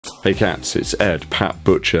Hey cats, it's Ed, Pat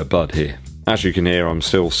Butcher Bud here. As you can hear, I'm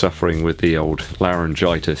still suffering with the old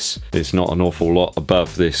laryngitis. It's not an awful lot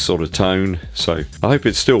above this sort of tone, so I hope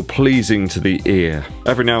it's still pleasing to the ear.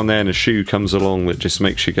 Every now and then a shoe comes along that just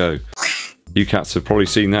makes you go. You cats have probably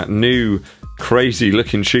seen that new crazy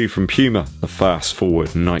looking shoe from Puma, the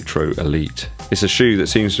Fast-Fwd Nitro Elite. It's a shoe that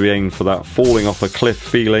seems to be aimed for that falling off a cliff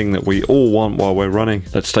feeling that we all want while we're running.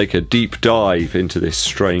 Let's take a deep dive into this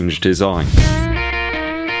strange design.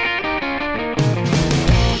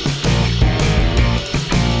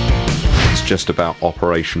 Just about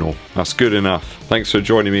operational. That's good enough. Thanks for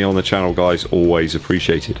joining me on the channel, guys. Always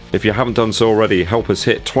appreciated. If you haven't done so already, help us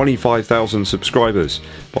hit 25,000 subscribers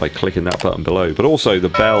by clicking that button below, but also the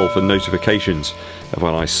bell for notifications of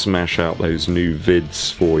when I smash out those new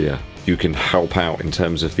vids for you. You can help out in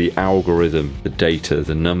terms of the algorithm, the data,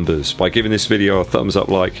 the numbers by giving this video a thumbs up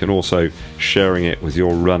like and also sharing it with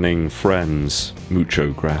your running friends.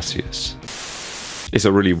 Mucho gracias. It's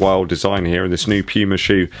a really wild design here in this new Puma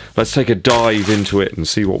shoe. Let's take a dive into it and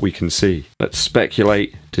see what we can see. Let's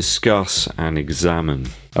speculate, discuss and examine.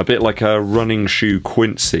 A bit like a running shoe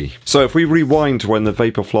Quincy. So if we rewind to when the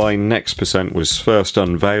Vaporfly Next Percent was first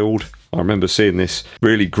unveiled, I remember seeing this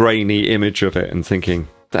really grainy image of it and thinking,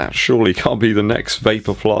 that surely can't be the next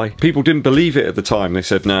Vaporfly. People didn't believe it at the time. They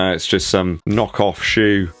said, no, it's just some knockoff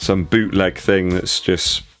shoe, some bootleg thing that's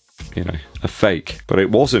just, you know, a fake. But it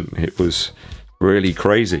wasn't. It was really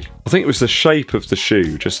crazy. I think it was the shape of the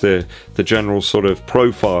shoe, just the general sort of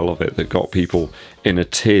profile of it that got people in a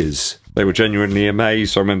tiz. They were genuinely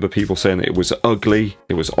amazed. I remember people saying that it was ugly,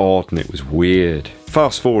 it was odd and it was weird.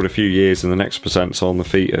 Fast forward a few years and the Next Percent's on the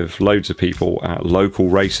feet of loads of people at local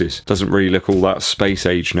races. Doesn't really look all that space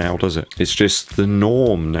age now, does it? It's just the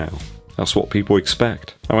norm now. That's what people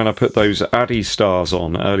expect. And when I put those Addy stars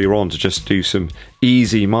on earlier on to just do some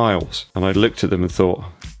easy miles, and I looked at them and thought,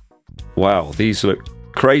 wow, these look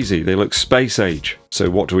crazy, they look space age. So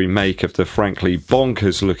what do we make of the frankly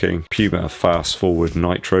bonkers looking Puma Fast-Fwd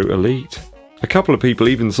Nitro Elite? A couple of people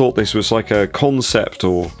even thought this was like a concept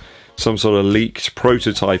or some sort of leaked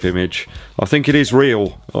prototype image. I think it is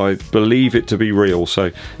real. I believe it to be real.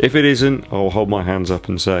 So if it isn't, I'll hold my hands up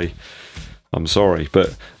and say, I'm sorry,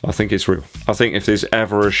 but I think it's real. I think if there's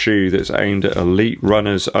ever a shoe that's aimed at elite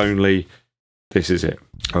runners only, this is it.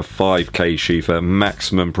 A 5k shoe for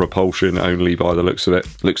maximum propulsion only by the looks of it.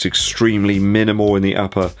 Looks extremely minimal in the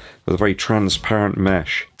upper with a very transparent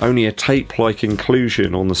mesh. Only a tape-like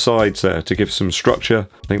inclusion on the sides there to give some structure.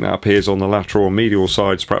 I think that appears on the lateral and medial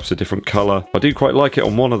sides, perhaps a different colour. I do quite like it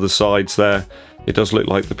on one of the sides there. It does look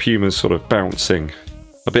like the Puma's sort of bouncing.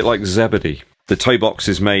 A bit like Zebedee. The toe box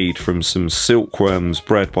is made from some silkworms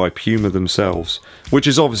bred by Puma themselves, which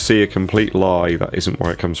is obviously a complete lie. That isn't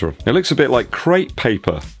where it comes from. It looks a bit like crepe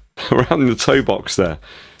paper around the toe box there,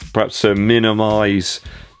 perhaps to minimise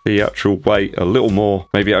the actual weight a little more.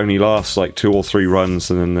 Maybe it only lasts like 2 or 3 runs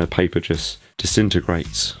and then the paper just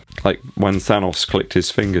disintegrates, like when Thanos clicked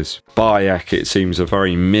his fingers. Bayek, it seems a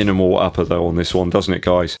very minimal upper though on this one, doesn't it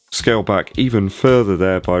guys? Scale back even further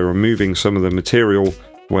there by removing some of the material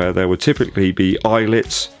where there would typically be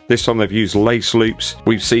eyelets. This time they've used lace loops.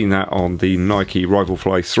 We've seen that on the Nike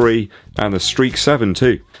Rivalfly 3 and the Streak 7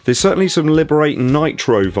 too. There's certainly some Liberate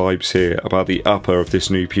Nitro vibes here about the upper of this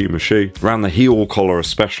new Puma shoe. Around the heel collar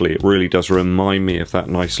especially, it really does remind me of that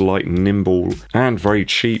nice light nimble and very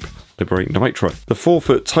cheap Liberate Nitro. The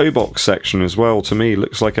forefoot toe box section as well to me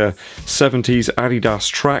looks like a 70s Adidas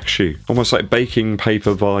track shoe. Almost like baking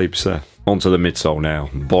paper vibes there. Onto the midsole now.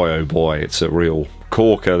 Boy oh boy, it's a real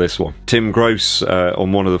corker this one. Tim Gross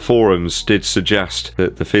on one of the forums did suggest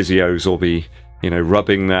that the physios will be, you know,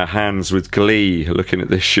 rubbing their hands with glee looking at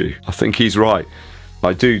this shoe. I think he's right.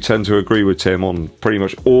 I do tend to agree with Tim on pretty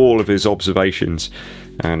much all of his observations,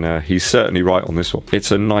 and he's certainly right on this one.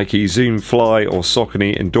 It's a Nike Zoom Fly or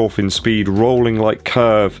Saucony Endorphin Speed rolling like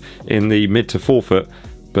curve in the mid to forefoot,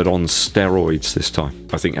 but on steroids this time.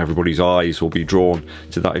 I think everybody's eyes will be drawn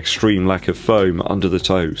to that extreme lack of foam under the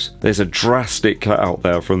toes. There's a drastic cut out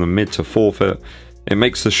there from the mid to forefoot. It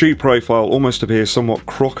makes the shoe profile almost appear somewhat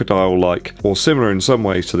crocodile-like, or similar in some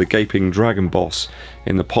ways to the gaping dragon boss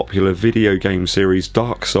in the popular video game series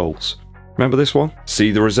Dark Souls. Remember this one?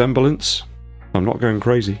 See the resemblance? I'm not going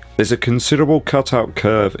crazy. There's a considerable cutout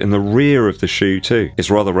curve in the rear of the shoe too. It's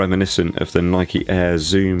rather reminiscent of the Nike Air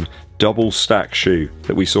Zoom double stack shoe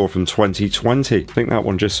that we saw from 2020. I think that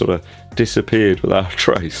one just sort of disappeared without a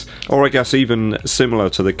trace. Or I guess even similar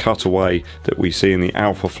to the cutaway that we see in the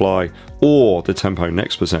Alphafly or the Tempo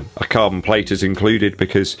Next Percent. A carbon plate is included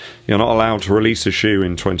because you're not allowed to release a shoe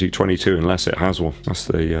in 2022 unless it has one. That's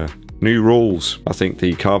the New rules. I think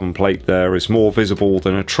the carbon plate there is more visible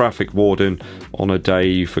than a traffic warden on a day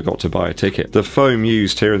you forgot to buy a ticket. The foam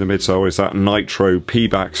used here in the midsole is that Nitro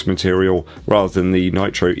P-Bax material rather than the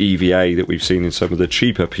Nitro EVA that we've seen in some of the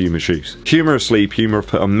cheaper Puma shoes. Humorously, Puma have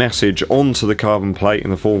put a message onto the carbon plate in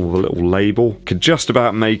the form of a little label. Could just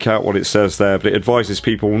about make out what it says there, but it advises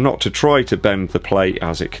people not to try to bend the plate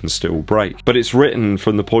as it can still break. But it's written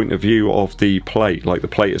from the point of view of the plate, like the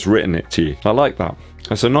plate has written it to you. I like that.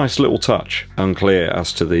 It's a nice little touch. Unclear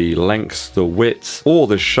as to the length, the width, or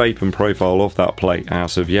the shape and profile of that plate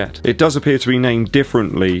as of yet. It does appear to be named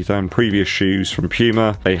differently than previous shoes from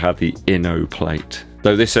Puma. They had the Inno plate.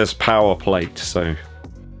 Though this says power plate, so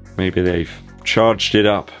maybe they've charged it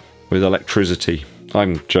up with electricity.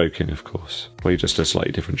 I'm joking, of course. Probably just a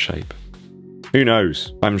slightly different shape. Who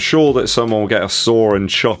knows? I'm sure that someone will get a saw and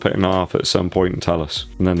chop it in half at some point and tell us.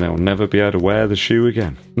 And then they'll never be able to wear the shoe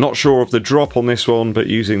again. Not sure of the drop on this one, but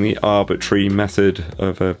using the arbitrary method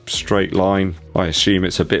of a straight line, I assume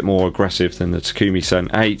it's a bit more aggressive than the Takumi Sen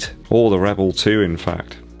 8, or the Rebel 2 in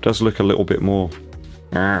fact. Does look a little bit more...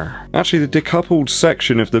 Actually, the decoupled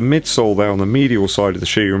section of the midsole there on the medial side of the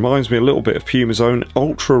shoe reminds me a little bit of Puma's own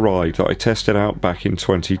Ultra Ride that I tested out back in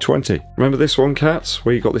 2020. Remember this one, cats?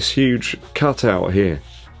 Where you got this huge cutout here.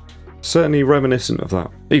 Certainly reminiscent of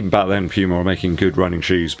that. Even back then, Puma were making good running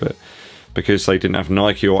shoes, but because they didn't have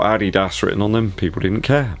Nike or Adidas written on them, people didn't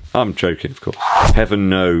care. I'm joking, of course. Heaven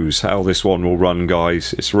knows how this one will run,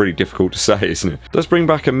 guys. It's really difficult to say, isn't it? Let's bring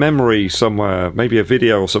back a memory somewhere, maybe a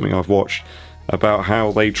video or something I've watched, about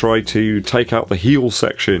how they tried to take out the heel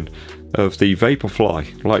section of the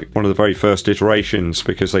Vaporfly, like one of the very first iterations,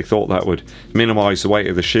 because they thought that would minimise the weight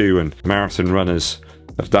of the shoe, and marathon runners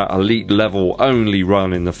of that elite level only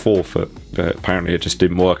run in the forefoot, but apparently it just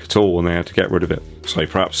didn't work at all and they had to get rid of it. So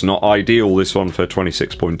perhaps not ideal, this one, for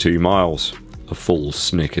 26.2 miles. A full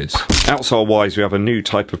Snickers. Outsole wise, we have a new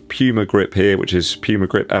type of Puma grip here, which is Puma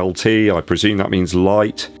Grip LT. I presume that means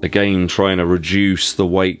light. Again, trying to reduce the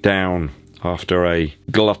weight down after a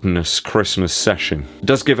gluttonous Christmas session. It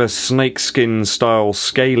does give a snakeskin style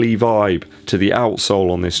scaly vibe to the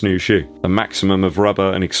outsole on this new shoe. A maximum of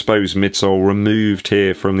rubber and exposed midsole removed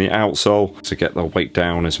here from the outsole to get the weight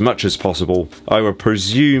down as much as possible. I would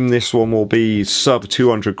presume this one will be sub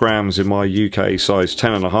 200 grams in my UK size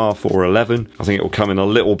 10.5 or 11. I think it will come in a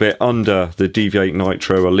little bit under the EDDBUD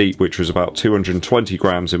Nitro Elite, which was about 220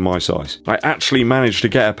 grams in my size. I actually managed to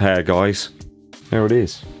get a pair, guys. There it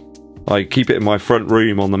is. I keep it in my front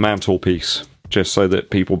room on the mantelpiece, just so that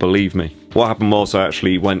people believe me. What happened was I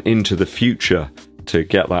actually went into the future to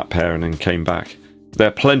get that pair and then came back. They're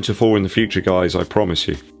plentiful in the future, guys, I promise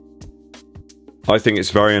you. I think it's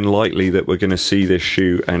very unlikely that we're going to see this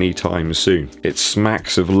shoe anytime soon. It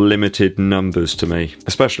smacks of limited numbers to me,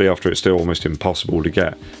 especially after it's still almost impossible to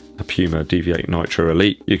get a Puma EDDBUD Nitro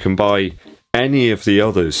Elite. You can buy any of the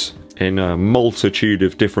others in a multitude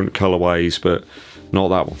of different colorways, but not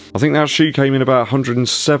that one. I think that shoe came in about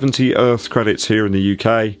 170 Earth credits here in the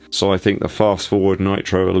UK, so I think the Fast-Fwd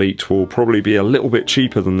Nitro Elite will probably be a little bit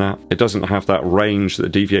cheaper than that. It doesn't have that range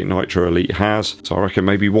that the EDDBUD Nitro Elite has, so I reckon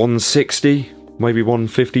maybe 160, maybe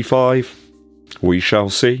 155. We shall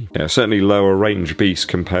see. Yeah, certainly lower range beast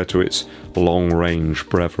compared to its long range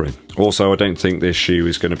brethren. Also, I don't think this shoe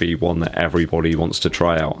is going to be one that everybody wants to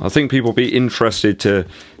try out. I think people will be interested to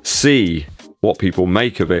see what people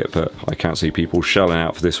make of it, but I can't see people shelling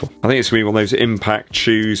out for this one. I think it's going to be one of those impact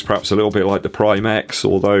shoes, perhaps a little bit like the Prime X,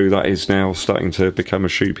 although that is now starting to become a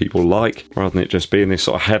shoe people like. Rather than it just being this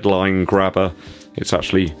sort of headline grabber, it's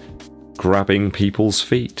actually grabbing people's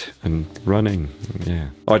feet and running. Yeah,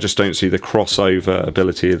 I just don't see the crossover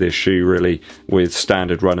ability of this shoe really with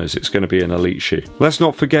standard runners. It's going to be an elite shoe. Let's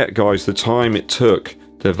not forget, guys, the time it took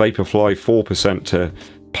the Vaporfly 4% to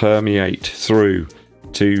permeate through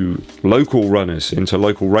to local runners, into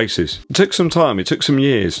local races. It took some time, it took some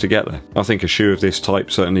years to get there. I think a shoe of this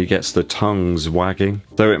type certainly gets the tongues wagging,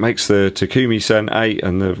 though it makes the Takumi Sen 8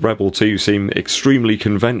 and the Rebel 2 seem extremely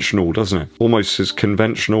conventional, doesn't it? Almost as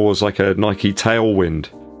conventional as like a Nike Tailwind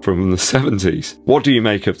from the 70s. What do you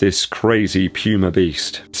make of this crazy Puma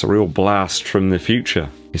beast? It's a real blast from the future.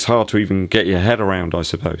 It's hard to even get your head around, I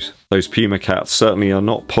suppose. Those Puma cats certainly are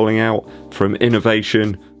not pulling out from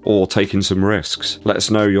innovation or taking some risks. Let us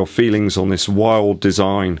know your feelings on this wild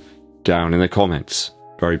design down in the comments.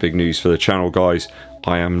 Very big news for the channel, guys.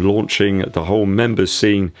 I am launching the whole members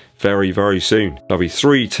scene very, very soon. There'll be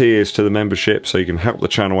 3 tiers to the membership, so you can help the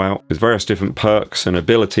channel out with various different perks and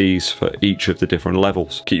abilities for each of the different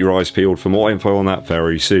levels. Keep your eyes peeled for more info on that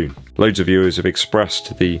very soon. Loads of viewers have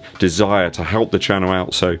expressed the desire to help the channel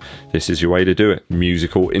out, so this is your way to do it.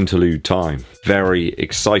 Musical interlude time. Very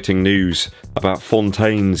exciting news about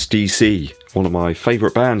Fontaines DC, one of my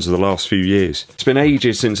favourite bands of the last few years. It's been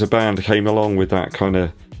ages since a band came along with that kind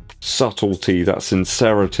of subtlety, that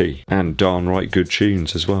sincerity, and darn right good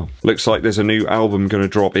tunes as well. Looks like there's a new album going to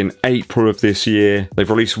drop in April of this year. They've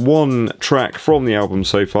released one track from the album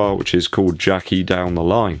so far, which is called Jackie Down the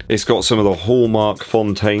Line. It's got some of the hallmark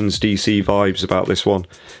Fontaines DC vibes about this one.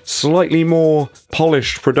 Slightly more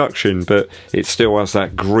polished production, but it still has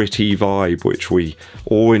that gritty vibe which we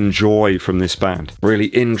all enjoy from this band. Really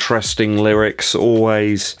interesting lyrics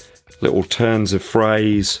always. Little turns of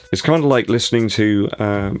phrase. It's kind of like listening to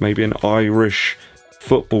maybe an Irish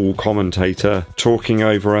football commentator talking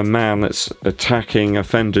over a man that's attacking a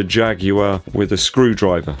Fender Jaguar with a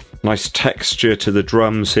screwdriver. Nice texture to the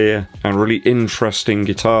drums here and really interesting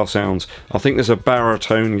guitar sounds. I think there's a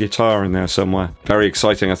baritone guitar in there somewhere. Very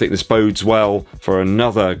exciting. I think this bodes well for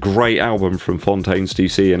another great album from Fontaines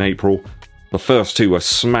DC in April. The first two are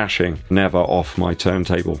smashing, never off my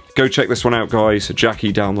turntable. Go check this one out, guys.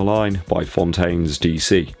 Jackie Down the Line by Fontaines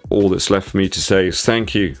DC. All that's left for me to say is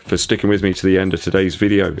thank you for sticking with me to the end of today's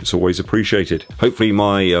video. It's always appreciated. Hopefully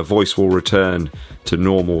my voice will return to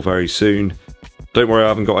normal very soon. Don't worry, I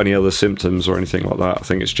haven't got any other symptoms or anything like that. I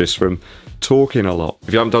think it's just from talking a lot.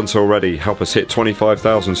 If you haven't done so already, help us hit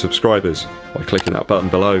 25,000 subscribers by clicking that button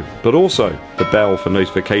below. But also the bell for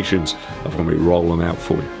notifications of when we roll them out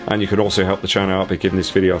for you. And you can also help the channel out by giving this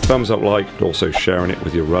video a thumbs up like, and also sharing it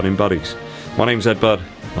with your running buddies. My name's EDDBUD,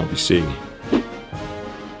 and I'll be seeing you